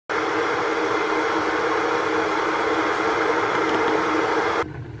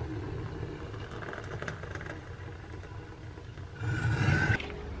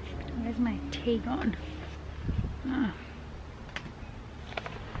gone. Oh.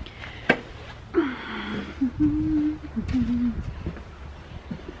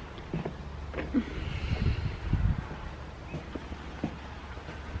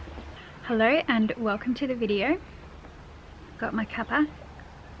 Hello and welcome to the video. Got my cuppa.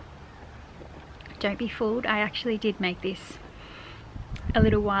 Don't be fooled, I actually did make this a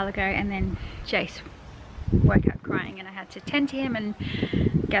little while ago, and then Jace woke up crying and I had to tend to him and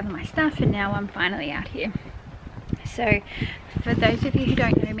gather my stuff, and now I'm finally out here. So for those of you who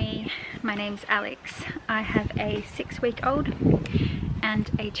don't know me, my name's Alex. I have a 6-week-old and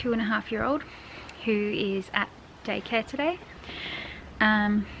a 2.5-year-old who is at daycare today.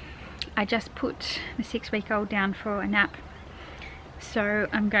 I just put the 6-week-old down for a nap, so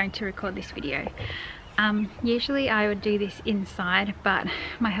I'm going to record this video. Usually I would do this inside, but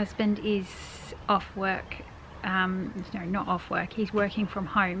my husband is off work. No, not off work, he's working from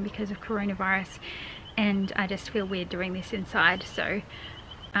home because of coronavirus, and I just feel weird doing this inside. So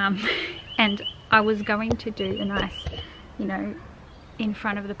and I was going to do a nice, you know, in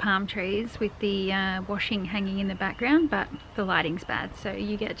front of the palm trees with the washing hanging in the background, but the lighting's bad, so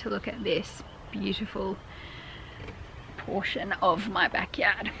you get to look at this beautiful portion of my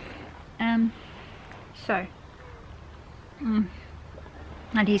backyard. And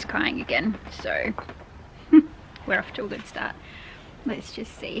he's crying again, so we're off to a good start. Let's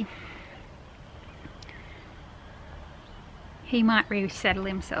just see. He might resettle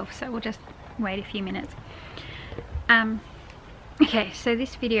himself, so we'll just wait a few minutes. Okay, so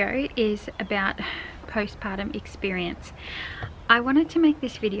this video is about postpartum experience. I wanted to make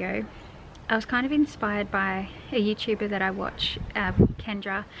this video. I was kind of inspired by a YouTuber that I watch,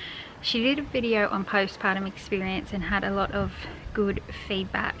 Kendra. She did a video on postpartum experience and had a lot of good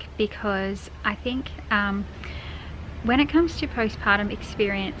feedback, because I think when it comes to postpartum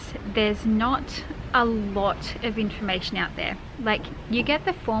experience, there's not a lot of information out there. Like, you get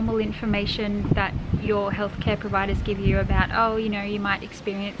the formal information that your healthcare providers give you about, oh, you know, you might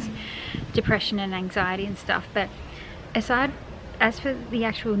experience depression and anxiety and stuff, but as for the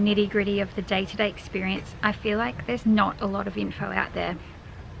actual nitty-gritty of the day-to-day experience, I feel like there's not a lot of info out there.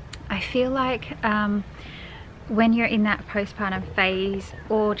 I feel like when you're in that postpartum phase,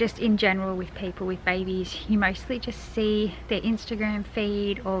 or just in general with people with babies, you mostly just see their Instagram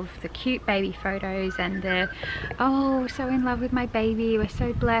feed of the cute baby photos and the, oh, so in love with my baby, we're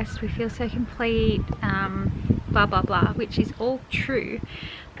so blessed, we feel so complete, blah blah blah, which is all true,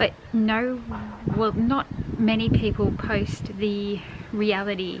 but not many people post the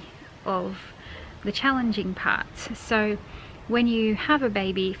reality of the challenging parts. So when you have a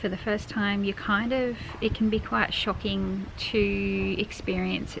baby for the first time, it can be quite shocking to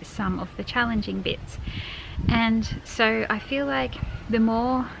experience some of the challenging bits. And so I feel like the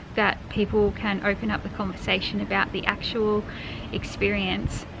more that people can open up the conversation about the actual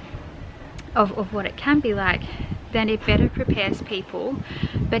experience of what it can be like, then it better prepares people,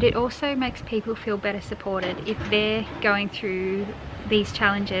 but it also makes people feel better supported if they're going through these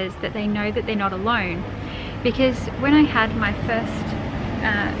challenges, that they know that they're not alone. Because when I had my first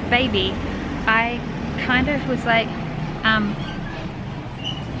baby, I kind of was like,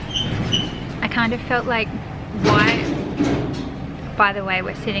 I kind of felt like, why, by the way,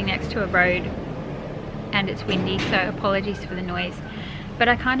 we're sitting next to a road and it's windy, so apologies for the noise, but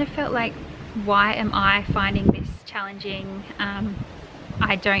I kind of felt like, why am I finding this challenging?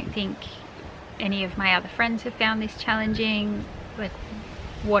 I don't think any of my other friends have found this challenging, like,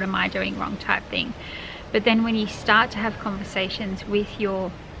 what am I doing wrong type thing. But then when you start to have conversations with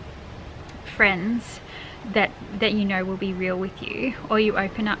your friends that you know will be real with you, or you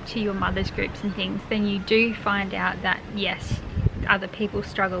open up to your mother's groups and things, then you do find out that yes, other people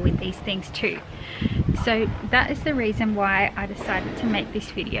struggle with these things too. So that is the reason why I decided to make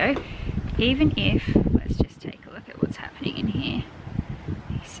this video, even if, let's just take a look at what's happening in here.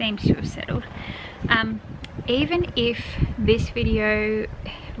 He seems to have settled. Even if this video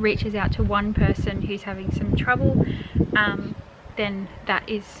reaches out to one person who's having some trouble, then that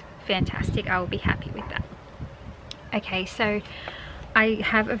is fantastic. I will be happy with that. Okay, so I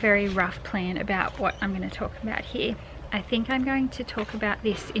have a very rough plan about what I'm going to talk about here. I think I'm going to talk about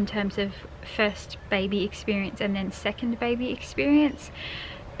this in terms of first baby experience and then second baby experience,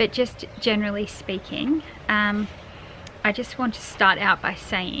 but just generally speaking, I just want to start out by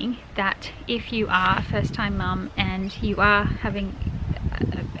saying that if you are a first-time mum and you are having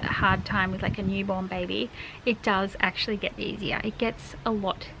a hard time with like a newborn baby, it does actually get easier. It gets a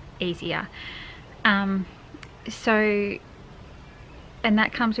lot easier. So, and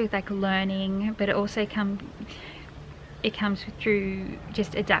that comes with like learning, but it also it comes through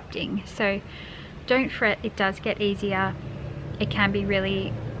just adapting. So don't fret, it does get easier. It can be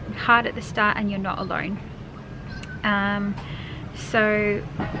really hard at the start and you're not alone. So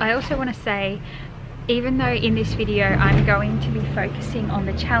I also want to say, even though in this video I'm going to be focusing on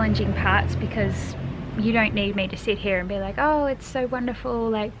the challenging parts, because you don't need me to sit here and be like, oh, it's so wonderful,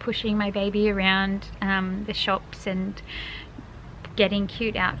 like pushing my baby around the shops and getting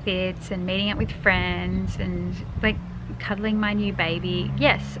cute outfits and meeting up with friends and like cuddling my new baby.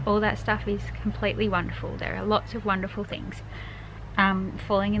 Yes, all that stuff is completely wonderful. There are lots of wonderful things.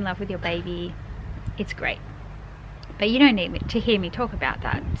 Falling in love with your baby, it's great. But you don't need to hear me talk about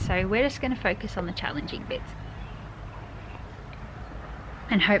that. So we're just going to focus on the challenging bits.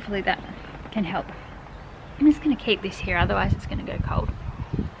 And hopefully that can help. I'm just going to keep this here, otherwise it's going to go cold.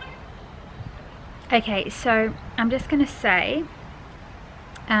 Okay, so I'm just going to say,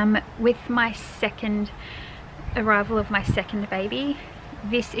 with my arrival of my second baby,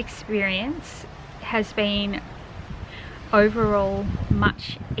 this experience has been overall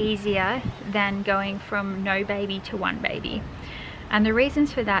much easier than going from no baby to one baby. And the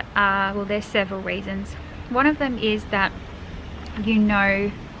reasons for that are, well, there's several reasons. One of them is that you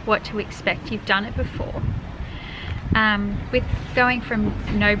know what to expect. You've done it before. With going from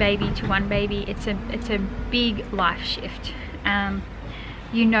no baby to one baby, it's a big life shift.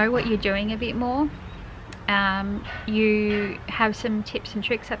 You know what you're doing a bit more. You have some tips and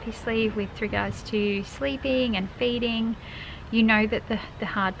tricks up your sleeve with regards to sleeping and feeding. You know that the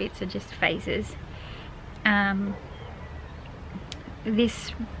hard bits are just phases.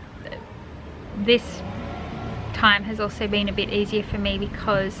 This time has also been a bit easier for me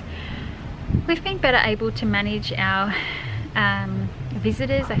because we've been better able to manage our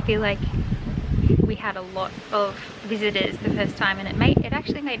visitors. I feel like we had a lot of visitors the first time, and it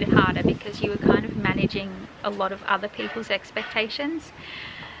actually made it harder because you were kind of managing a lot of other people's expectations,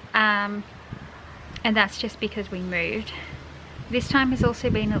 and that's just because we moved. This time has also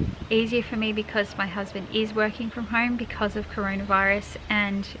been easier for me because my husband is working from home because of coronavirus,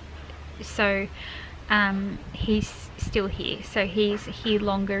 and so he's still here. So he's here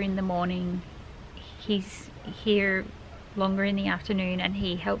longer in the morning, he's here longer in the afternoon, and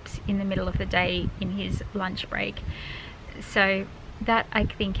he helps in the middle of the day in his lunch break. So that, I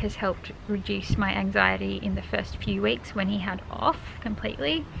think, has helped reduce my anxiety in the first few weeks when he had off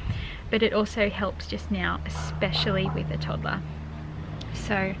completely, but it also helps just now, especially with a toddler.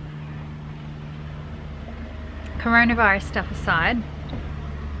 So coronavirus stuff aside,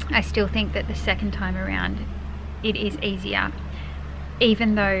 I still think that the second time around it is easier,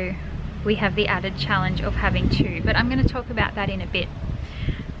 even though we have the added challenge of having two, but I'm going to talk about that in a bit.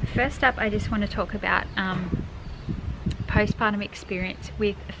 First up, I just want to talk about postpartum experience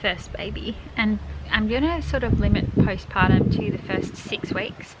with a first baby, and I'm going to sort of limit postpartum to the first 6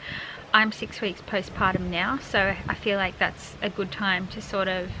 weeks. I'm 6 weeks postpartum now, so I feel like that's a good time to sort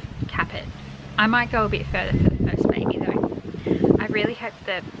of cap it. I might go a bit further for the first baby though. I really hope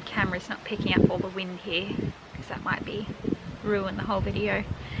the camera's not picking up all the wind here, because that might ruin the whole video.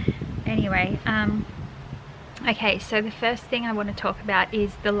 Anyway, okay, so the first thing I want to talk about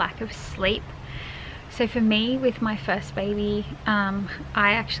is the lack of sleep. So for me, with my first baby, I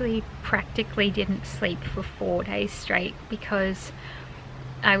actually practically didn't sleep for 4 days straight because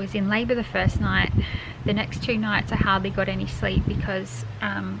I was in labour the first night. The next 2 nights I hardly got any sleep because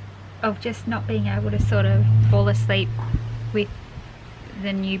of just not being able to sort of fall asleep with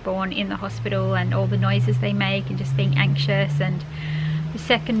the newborn in the hospital and all the noises they make and just being anxious. And the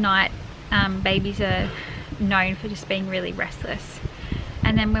second night, babies are known for just being really restless.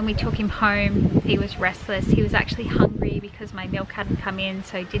 And then when we took him home, he was restless. He was actually hungry because my milk hadn't come in,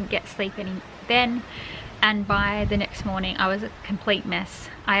 so he didn't get sleep any then. And by the next morning, I was a complete mess.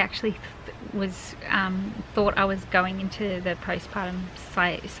 I actually thought I was going into the postpartum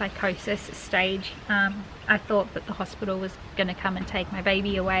psychosis stage. I thought that the hospital was going to come and take my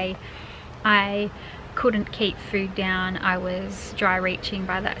baby away. I couldn't keep food down. I was dry reaching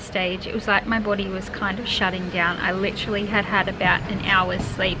by that stage. It was like my body was kind of shutting down. I literally had about an hour's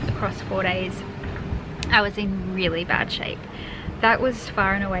sleep across 4 days. I was in really bad shape. That was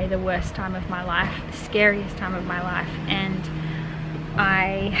far and away the worst time of my life, the scariest time of my life, and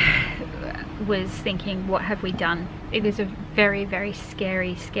I was thinking, what have we done? It was a very, very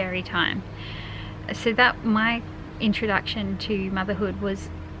scary, scary time. So that my introduction to motherhood was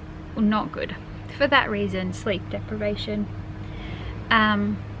not good. For that reason, sleep deprivation.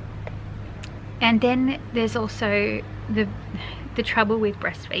 And then there's also the trouble with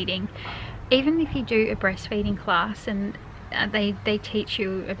breastfeeding. Even if you do a breastfeeding class and they teach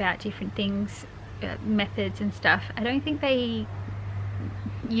you about different things, methods and stuff, I don't think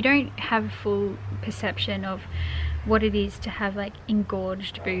you don't have a full perception of what it is to have like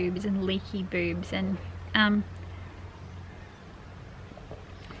engorged boobs and leaky boobs, and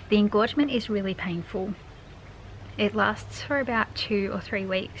the engorgement is really painful. It lasts for about 2 or 3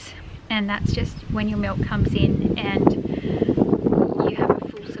 weeks, and that's just when your milk comes in and you have a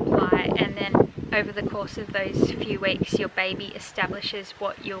full supply, and then over the course of those few weeks your baby establishes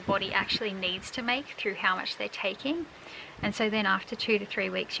what your body actually needs to make through how much they're taking. And so then after 2 to 3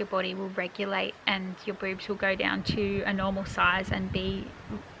 weeks your body will regulate and your boobs will go down to a normal size and be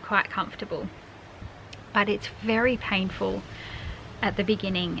quite comfortable. But it's very painful at the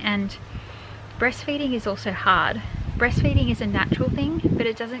beginning, and breastfeeding is also hard. Breastfeeding is a natural thing, but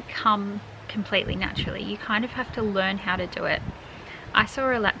it doesn't come completely naturally. You kind of have to learn how to do it. I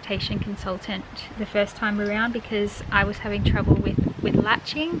saw a lactation consultant the first time around because I was having trouble with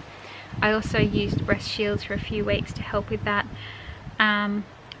latching. I also used breast shields for a few weeks to help with that.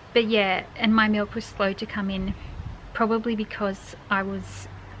 But yeah, and my milk was slow to come in, probably because I was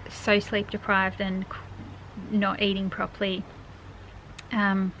so sleep deprived and not eating properly.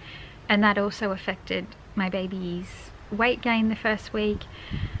 And that also affected my baby's weight gain the first week.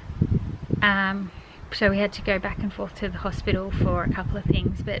 So we had to go back and forth to the hospital for a couple of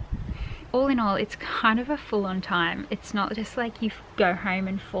things, but all in all it's kind of a full-on time. It's not just like you go home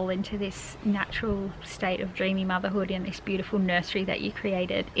and fall into this natural state of dreamy motherhood in this beautiful nursery that you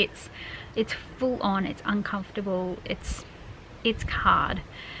created. It's full on, it's uncomfortable, it's hard.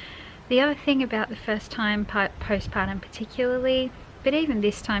 The other thing about the first time postpartum particularly, but even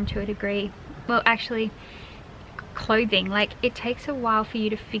this time to a degree, well actually clothing, like it takes a while for you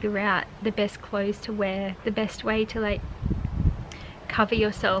to figure out the best clothes to wear, the best way to like cover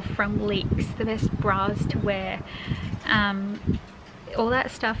yourself from leaks, the best bras to wear. All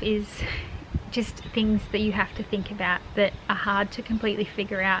that stuff is just things that you have to think about that are hard to completely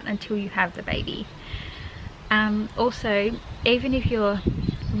figure out until you have the baby. Also, even if you're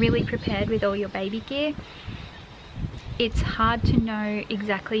really prepared with all your baby gear, it's hard to know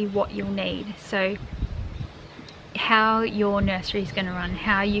exactly what you'll need. So how your nursery is going to run,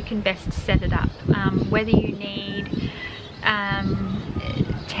 how you can best set it up, whether you need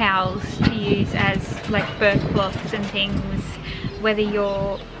towels to use as like birth cloths and things, whether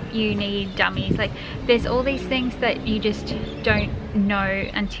you need dummies. Like there's all these things that you just don't know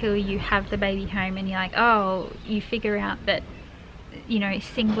until you have the baby home, and you're like, oh, you figure out that, you know,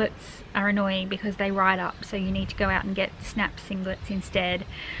 singlets are annoying because they ride up, so you need to go out and get snap singlets instead.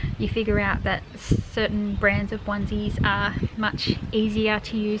 You figure out that certain brands of onesies are much easier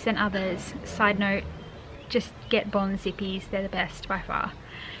to use than others. Side note, just get Bond zippies, they're the best by far.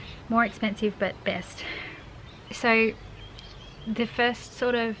 More expensive but best. So the first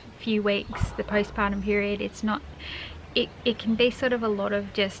sort of few weeks, the postpartum period, it can be sort of a lot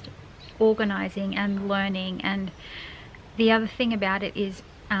of just organizing and learning. And the other thing about it is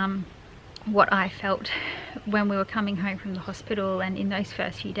what I felt when we were coming home from the hospital and in those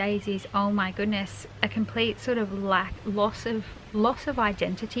first few days is, oh my goodness, a complete sort of loss of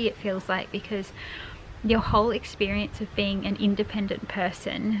identity, it feels like, because your whole experience of being an independent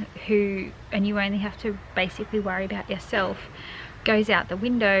person and you only have to basically worry about yourself goes out the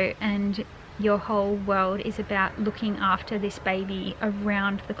window, and your whole world is about looking after this baby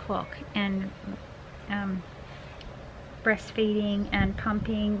around the clock, and breastfeeding and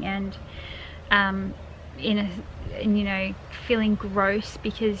pumping, and you know, feeling gross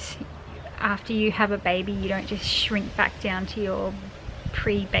because after you have a baby you don't just shrink back down to your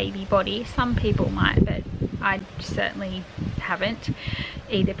pre-baby body. Some people might, but I certainly haven't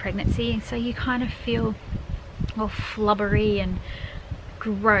either pregnancy, and so you kind of feel all flubbery and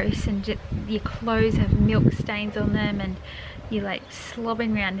gross, and your clothes have milk stains on them, and you're like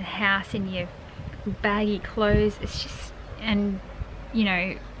slobbering around the house in your baggy clothes. It's just, and you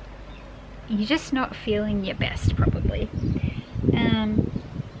know, you're just not feeling your best probably.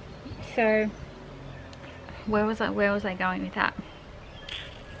 So where was I going with that?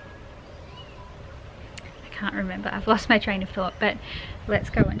 I can't remember. I've lost my train of thought, but let's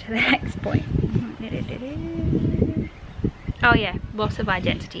go on to the next point. Oh yeah, loss of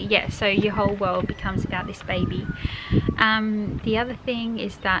identity. Yeah, so your whole world becomes about this baby. The other thing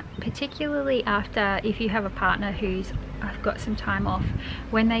is that, particularly after, if you have a partner who's got some time off,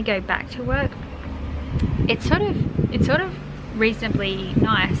 when they go back to work, it's sort of reasonably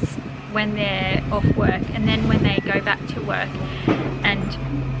nice when they're off work, and then when they go back to work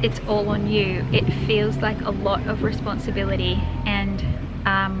and it's all on you, it feels like a lot of responsibility and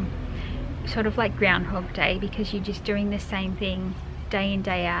sort of like Groundhog Day, because you're just doing the same thing day in,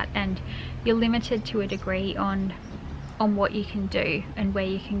 day out, and you're limited to a degree on what you can do and where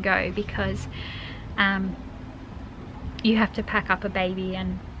you can go, because you have to pack up a baby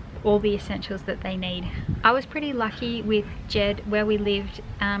and all the essentials that they need. I was pretty lucky with Jed where we lived.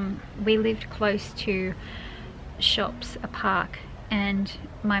 We lived close to shops, a park, and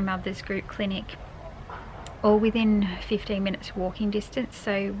my mother's group clinic, all within 15 minutes walking distance,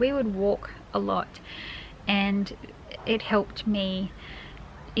 so we would walk a lot, and it helped me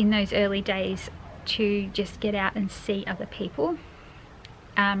in those early days to just get out and see other people.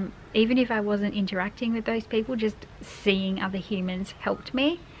 Even if I wasn't interacting with those people, just seeing other humans helped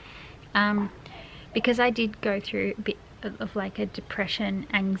me, because I did go through a bit of like a depression,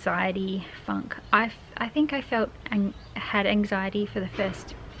 anxiety funk. I think I had anxiety for the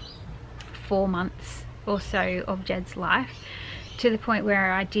first 4 months or so of Jed's life, to the point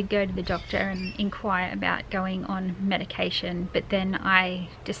where I did go to the doctor and inquire about going on medication, but then I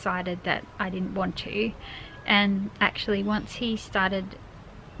decided that I didn't want to. And actually, once he started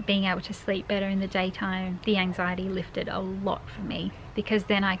being able to sleep better in the daytime, the anxiety lifted a lot for me, because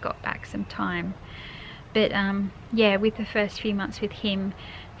then I got back some time. But yeah, with the first few months with him,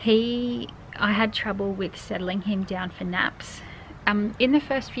 I had trouble with settling him down for naps. In the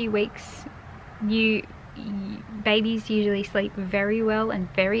first few weeks, babies usually sleep very well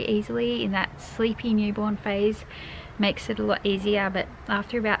and very easily. In that sleepy newborn phase makes it a lot easier, but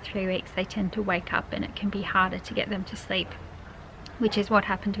after about 3 weeks they tend to wake up and it can be harder to get them to sleep, which is what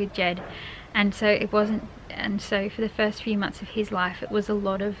happened with Jed. And so for the first few months of his life, it was a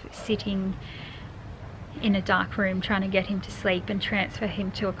lot of sitting in a dark room trying to get him to sleep and transfer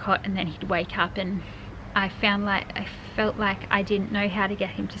him to a cot, and then he'd wake up, and I felt like I didn't know how to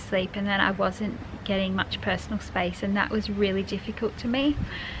get him to sleep, and that I wasn't getting much personal space, and that was really difficult to me.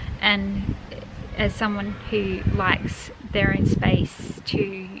 And as someone who likes their own space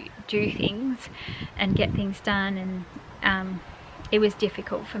to do things and get things done, and it was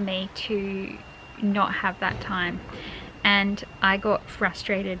difficult for me to not have that time, and I got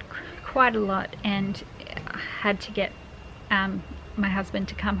frustrated quite a lot, and had to get my husband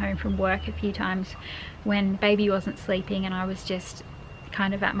to come home from work a few times when baby wasn't sleeping, and I was just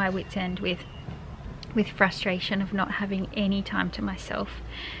kind of at my wit's end with frustration of not having any time to myself.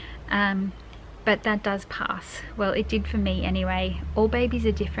 But that does pass. Well, it did for me anyway. All babies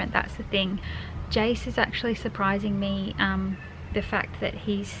are different, that's the thing. Jace is actually surprising me, the fact that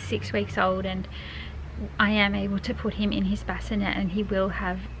he's 6 weeks old and I am able to put him in his bassinet and he will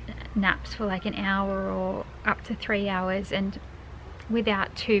have naps for like an hour or up to 3 hours, and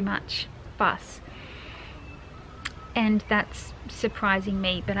without too much fuss. And that's surprising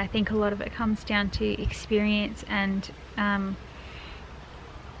me, but I think a lot of it comes down to experience and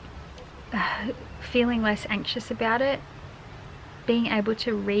feeling less anxious about it, being able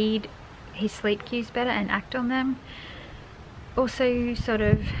to read his sleep cues better and act on them. Also sort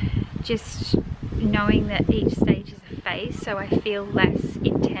of just knowing that each stage is a phase, so I feel less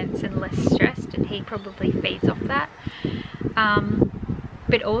intense and less stressed, and he probably feeds off that.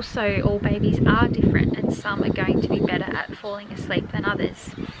 But also all babies are different, and some are going to be better at falling asleep than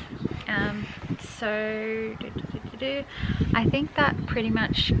others. So I think that pretty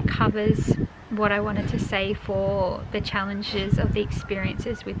much covers what I wanted to say for the challenges of the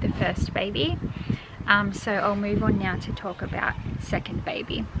experiences with the first baby. So I'll move on now to talk about second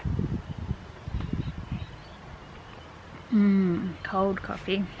baby. Cold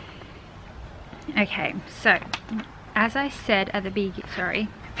coffee. Okay, so as I said at the beginning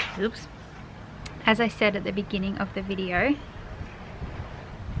of the video,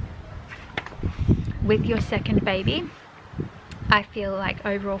 with your second baby, I feel like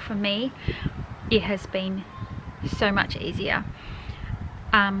overall for me it has been so much easier.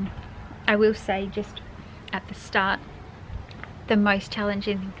 I will say just at the start, the most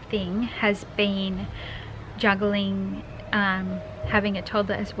challenging thing has been juggling having a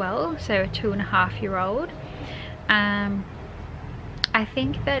toddler as well, so a 2.5-year-old. I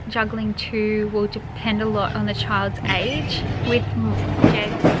think that juggling two will depend a lot on the child's age. With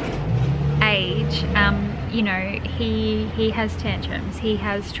Jed's age, you know, he has tantrums, he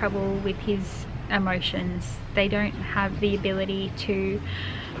has trouble with his emotions. They don't have the ability to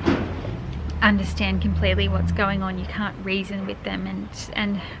understand completely what's going on. You can't reason with them,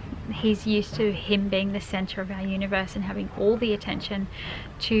 and he's used to him being the center of our universe and having all the attention,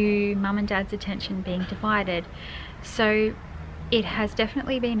 to mum and dad's attention being divided. So it has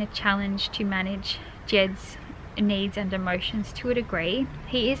definitely been a challenge to manage Jed's needs and emotions to a degree.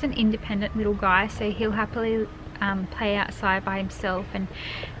 He is an independent little guy, so he'll happily play outside by himself, and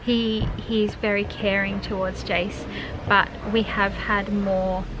he's very caring towards Jace. But we have had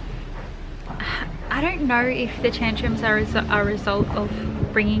more, I don't know if the tantrums are a result of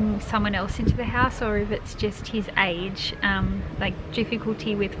bringing someone else into the house, or if it's just his age, like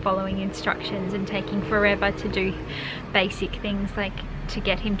difficulty with following instructions and taking forever to do basic things like to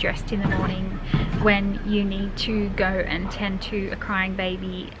get him dressed in the morning when you need to go and tend to a crying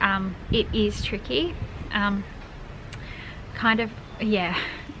baby. It is tricky, kind of, yeah,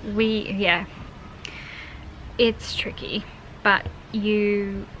 it's tricky, but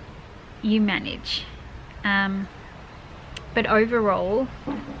you manage. But overall,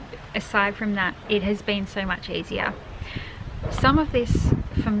 aside from that, it has been so much easier. Some of this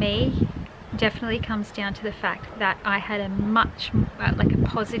for me definitely comes down to the fact that I had a much like a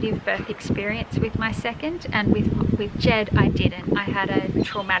positive birth experience with my second, and with Jed I didn't. I had a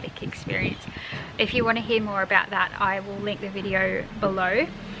traumatic experience. If you want to hear more about that, I will link the video below.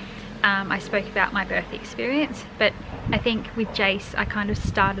 I spoke about my birth experience, but I think with Jace I kind of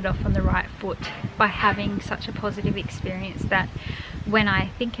started off on the right foot by having such a positive experience that when I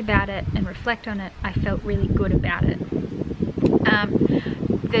think about it and reflect on it, I felt really good about it.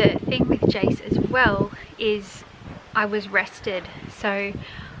 The thing with Jace as well is I was rested, so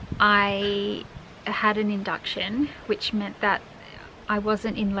I had an induction, which meant that I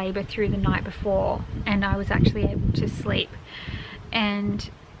wasn't in labour through the night before, and I was actually able to sleep. And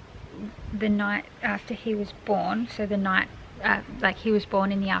the night after he was born, so the night like he was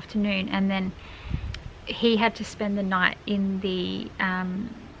born in the afternoon, and then he had to spend the night in the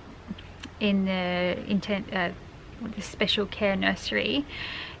special care nursery,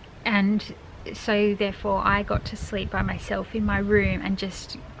 and so therefore I got to sleep by myself in my room, and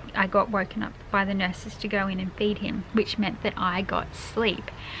just I got woken up by the nurses to go in and feed him, which meant that I got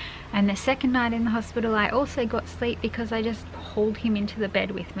sleep. And the second night in the hospital I also got sleep because I just hauled him into the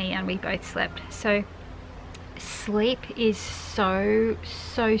bed with me and we both slept. So sleep is so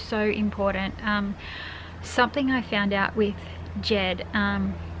important. Something I found out with Jed,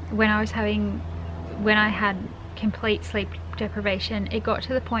 when I had complete sleep deprivation, it got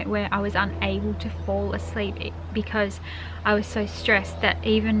to the point where I was unable to fall asleep because I was so stressed that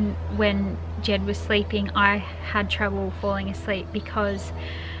even when Jed was sleeping I had trouble falling asleep because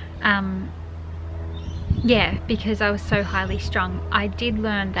because I was so highly strung. I did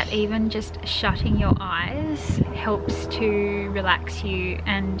learn that even just shutting your eyes helps to relax you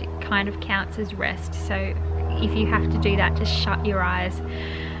and kind of counts as rest. So if you have to do that, just shut your eyes.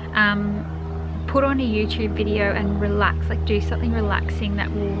 Put on a YouTube video and relax, like do something relaxing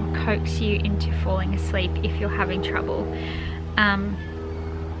that will coax you into falling asleep if you're having trouble.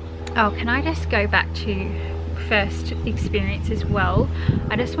 Oh, can I just go back to first experience as well?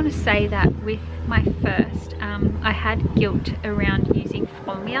 I just want to say that with my first, I had guilt around using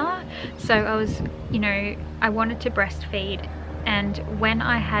formula. So I was, I wanted to breastfeed, and when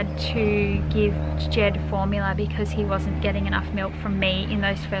I had to give Jed formula because he wasn't getting enough milk from me in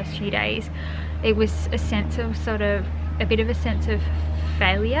those first few days, it was a sense of a bit of a sense of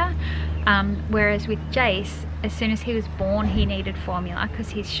failure. Whereas with Jace, as soon as he was born he needed formula because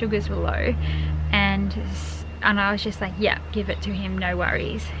his sugars were low, and I was just like, yeah, give it to him, no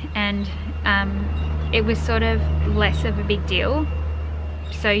worries. And it was sort of less of a big deal.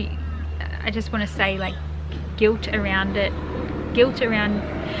 So I just want to say, like, guilt around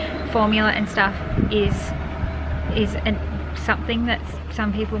formula and stuff is something that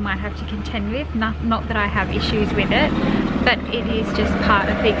some people might have to contend with. Not that I have issues with it, but it is just part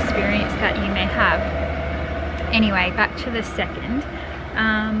of the experience that you may have. Anyway, back to the second.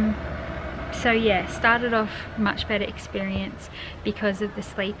 So yeah, started off much better experience because of the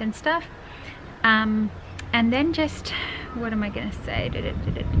sleep and stuff. And then just, what am I going to say?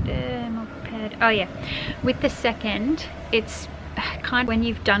 I'm all prepared. Oh yeah, with the second, it's kind of when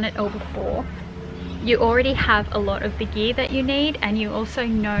you've done it all before, you already have a lot of the gear that you need, and you also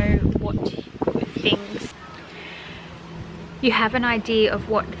know what things, you have an idea of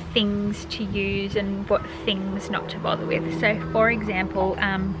what things to use and what things not to bother with. So for example,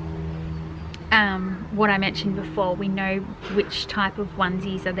 what I mentioned before, we know which type of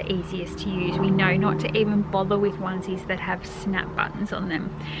onesies are the easiest to use. We know not to even bother with onesies that have snap buttons on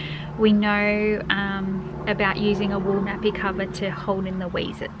them. We know about using a wool nappy cover to hold in the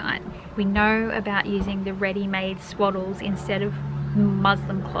wheeze at night. We know about using the ready-made swaddles instead of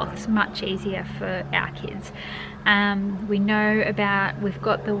muslin cloths, much easier for our kids. We know about, we've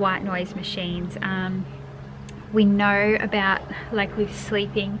got the white noise machines. we know about, like with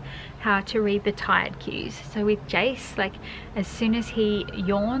sleeping, how to read the tired cues. So with Jace, like as soon as he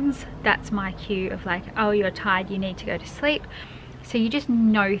yawns, that's my cue of like, oh, you're tired, you need to go to sleep. So you just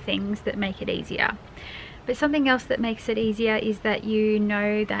know things that make it easier. But something else that makes it easier is that you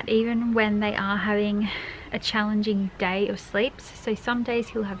know that even when they are having a challenging day of sleeps, so some days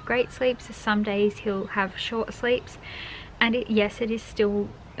he'll have great sleeps, some days he'll have short sleeps, and yes, it is still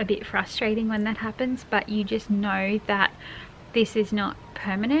a bit frustrating when that happens, but you just know that this is not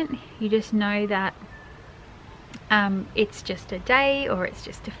permanent. You just know that it's just a day or it's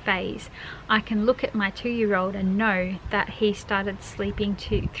just a phase. I can look at my 2-year-old and know that he started sleeping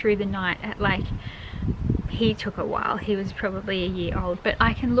through the night at like, he took a while, he was probably a year old, but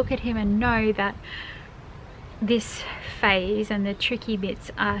I can look at him and know that this phase and the tricky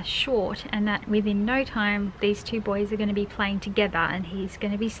bits are short, and that within no time these two boys are going to be playing together, and he's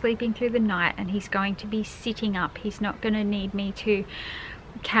going to be sleeping through the night, and he's going to be sitting up. He's not going to need me to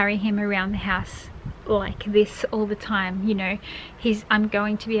carry him around the house like this all the time, you know. I'm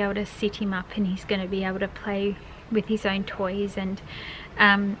going to be able to sit him up, and he's going to be able to play with his own toys and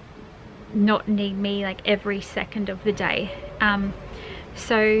not need me like every second of the day.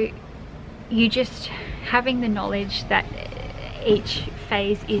 So you just having the knowledge that each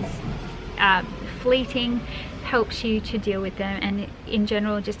phase is fleeting helps you to deal with them, and in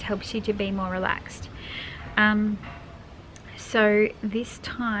general just helps you to be more relaxed. So this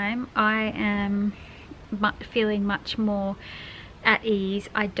time I am feeling much more at ease.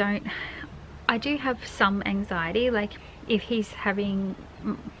 I do have some anxiety, like if he's having,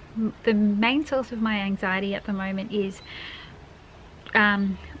 the main source of my anxiety at the moment is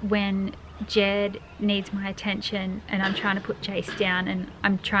when Jed needs my attention and I'm trying to put Jace down, and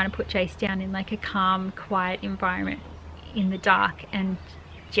I'm trying to put Jace down in like a calm, quiet environment in the dark, and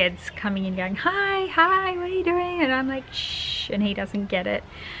Jed's coming in going, hi, what are you doing? And I'm like, shh, and he doesn't get it.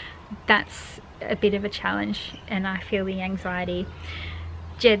 That's a bit of a challenge, and I feel the anxiety.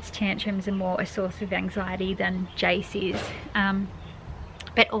 Jed's tantrums are more a source of anxiety than Jace is.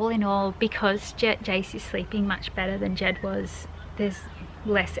 But all in all, because Jace is sleeping much better than Jed was, there's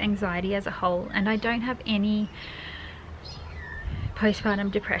less anxiety as a whole, and I don't have any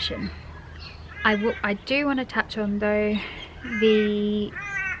postpartum depression. I do want to touch on though the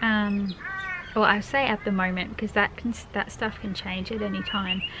well, I say at the moment because that stuff can change at any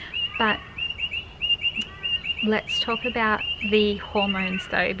time, but let's talk about the hormones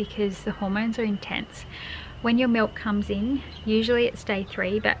though, because the hormones are intense. When your milk comes in, usually it's day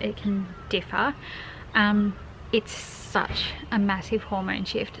 3, but it can differ. It's such a massive hormone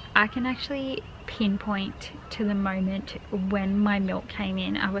shift. I can actually pinpoint to the moment when my milk came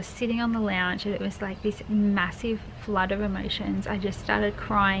in. I was sitting on the lounge and it was like this massive flood of emotions. I just started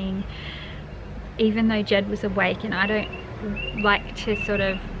crying even though Jed was awake, and I don't like to sort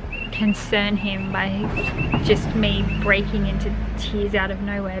of concern him by just me breaking into tears out of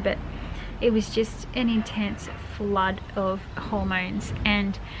nowhere, but it was just an intense flood of hormones,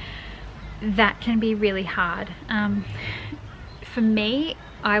 and that can be really hard. For me,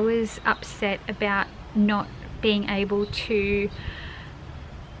 I was upset about not being able to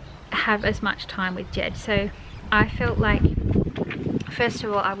have as much time with Jed. So I felt like, first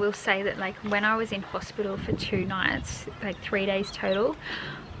of all, I will say that like when I was in hospital for 2 nights, like 3 days total,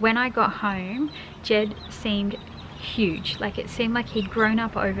 when I got home, Jed seemed huge. Like it seemed like he'd grown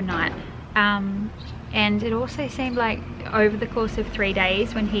up overnight. And it also seemed like over the course of 3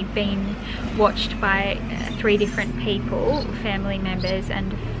 days, when he'd been watched by 3 different people, family members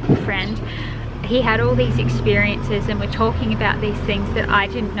and a friend, he had all these experiences and we're talking about these things that I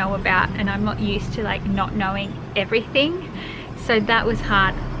didn't know about, and I'm not used to like not knowing everything. So that was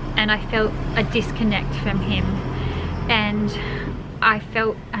hard, and I felt a disconnect from him, and I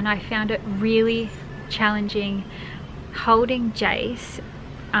found it really challenging holding Jace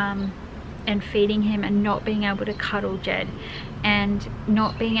and feeding him and not being able to cuddle Jed, and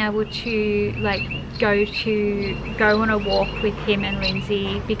not being able to like go on a walk with him and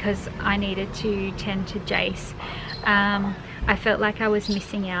Lindsay because I needed to tend to Jace. I felt like I was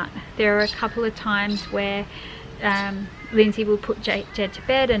missing out. There were a couple of times where Lindsay will put Jed to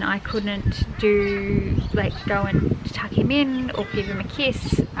bed and I couldn't go and tuck him in or give him a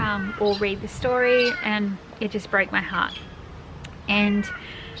kiss or read the story, and it just broke my heart. And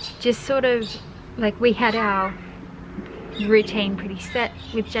just sort of like, we had our routine pretty set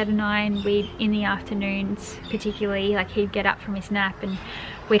with Jed and I, and in the afternoons particularly, like he'd get up from his nap and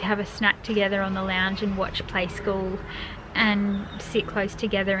we'd have a snack together on the lounge and watch Play School and sit close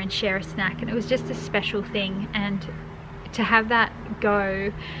together and share a snack, and it was just a special thing. And to have that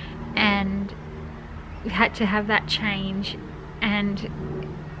go and had to have that change, and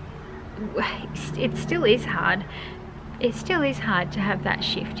it still is hard. It still is hard to have that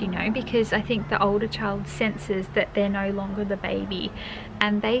shift, you know, because I think the older child senses that they're no longer the baby,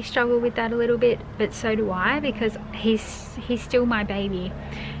 and they struggle with that a little bit, but so do I, because he's still my baby.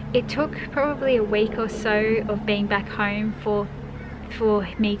 It took probably a week or so of being back home for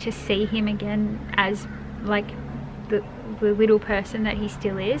me to see him again as like the little person that he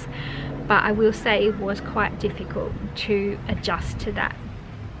still is, but I will say it was quite difficult to adjust to that.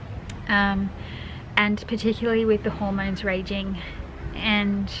 And particularly with the hormones raging,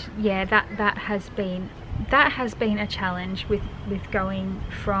 and yeah, that has been a challenge with going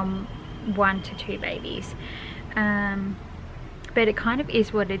from 1 to 2 babies. But it kind of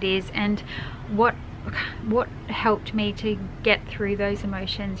is what it is, and what helped me to get through those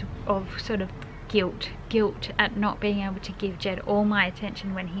emotions of sort of guilt at not being able to give Jed all my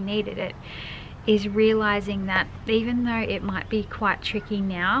attention when he needed it, is realizing that even though it might be quite tricky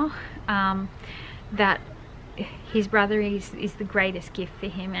now, that his brother is the greatest gift for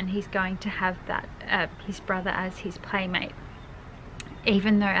him, and he's going to have that his brother as his playmate,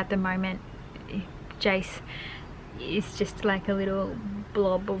 even though at the moment Jace is just like a little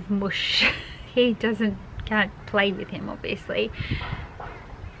blob of mush. He can't play with him, obviously,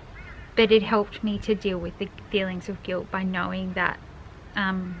 but it helped me to deal with the feelings of guilt by knowing that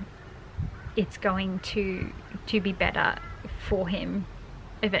it's going to be better for him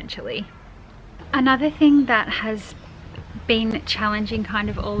eventually. Another thing that has been challenging kind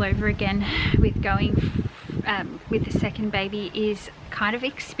of all over again with going with the second baby is kind of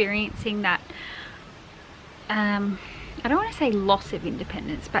experiencing that I don't want to say loss of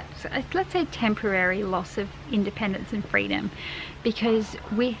independence, but let's say temporary loss of independence and freedom, because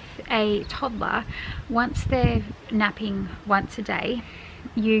with a toddler, once they're napping once a day,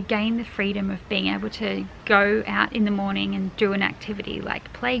 you gain the freedom of being able to go out in the morning and do an activity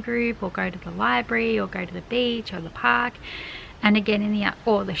like playgroup, or go to the library, or go to the beach or the park, and again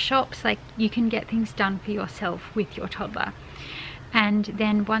or the shops. Like, you can get things done for yourself with your toddler. And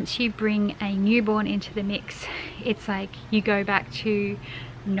then once you bring a newborn into the mix, it's like you go back to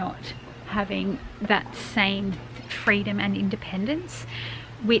not having that same freedom and independence,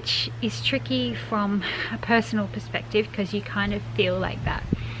 which is tricky from a personal perspective, because you kind of feel like that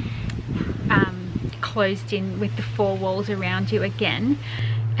closed in with the 4 walls around you again.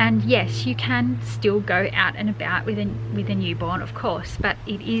 And yes, you can still go out and about with a newborn, of course, but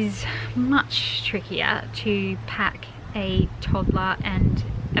it is much trickier to pack a toddler and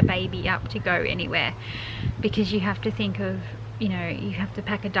a baby up to go anywhere, because you have to think of, you know, you have to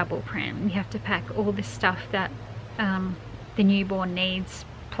pack a double pram, you have to pack all the stuff that the newborn needs,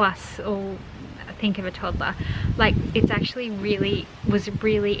 plus all think of a toddler. Like, it's actually was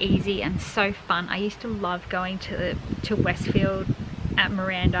really easy and so fun. I used to love going to Westfield at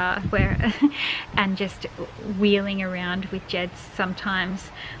Miranda and just wheeling around with Jed sometimes.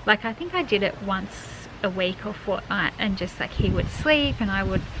 Like, I think I did it once a week or fortnight, and just like he would sleep and I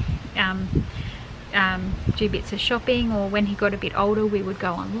would do bits of shopping, or when he got a bit older we would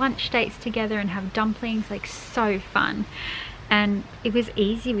go on lunch dates together and have dumplings. Like, so fun. And it was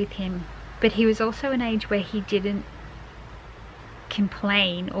easy with him, but he was also an age where he didn't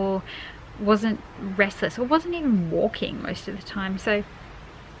complain or wasn't restless or wasn't even walking most of the time. So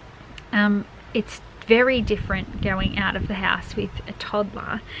it's very different going out of the house with a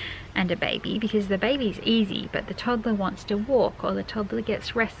toddler and a baby, because the baby's easy, but the toddler wants to walk, or the toddler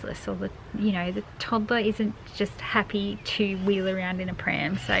gets restless, or the toddler isn't just happy to wheel around in a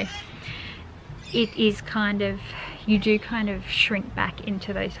pram. So it is kind of, you do kind of shrink back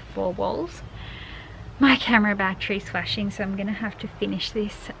into those 4 walls. My camera battery's flashing, so I'm gonna have to finish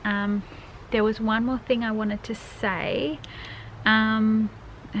this. There was one more thing I wanted to say,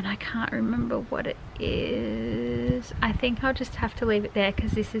 and I can't remember what it is. I think I'll just have to leave it there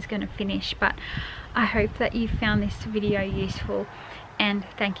because this is going to finish, but I hope that you found this video useful, and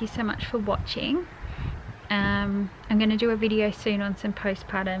thank you so much for watching. I'm going to do a video soon on some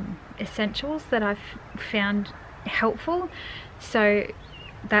postpartum essentials that I've found helpful, so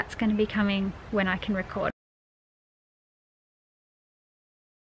that's going to be coming when I can record.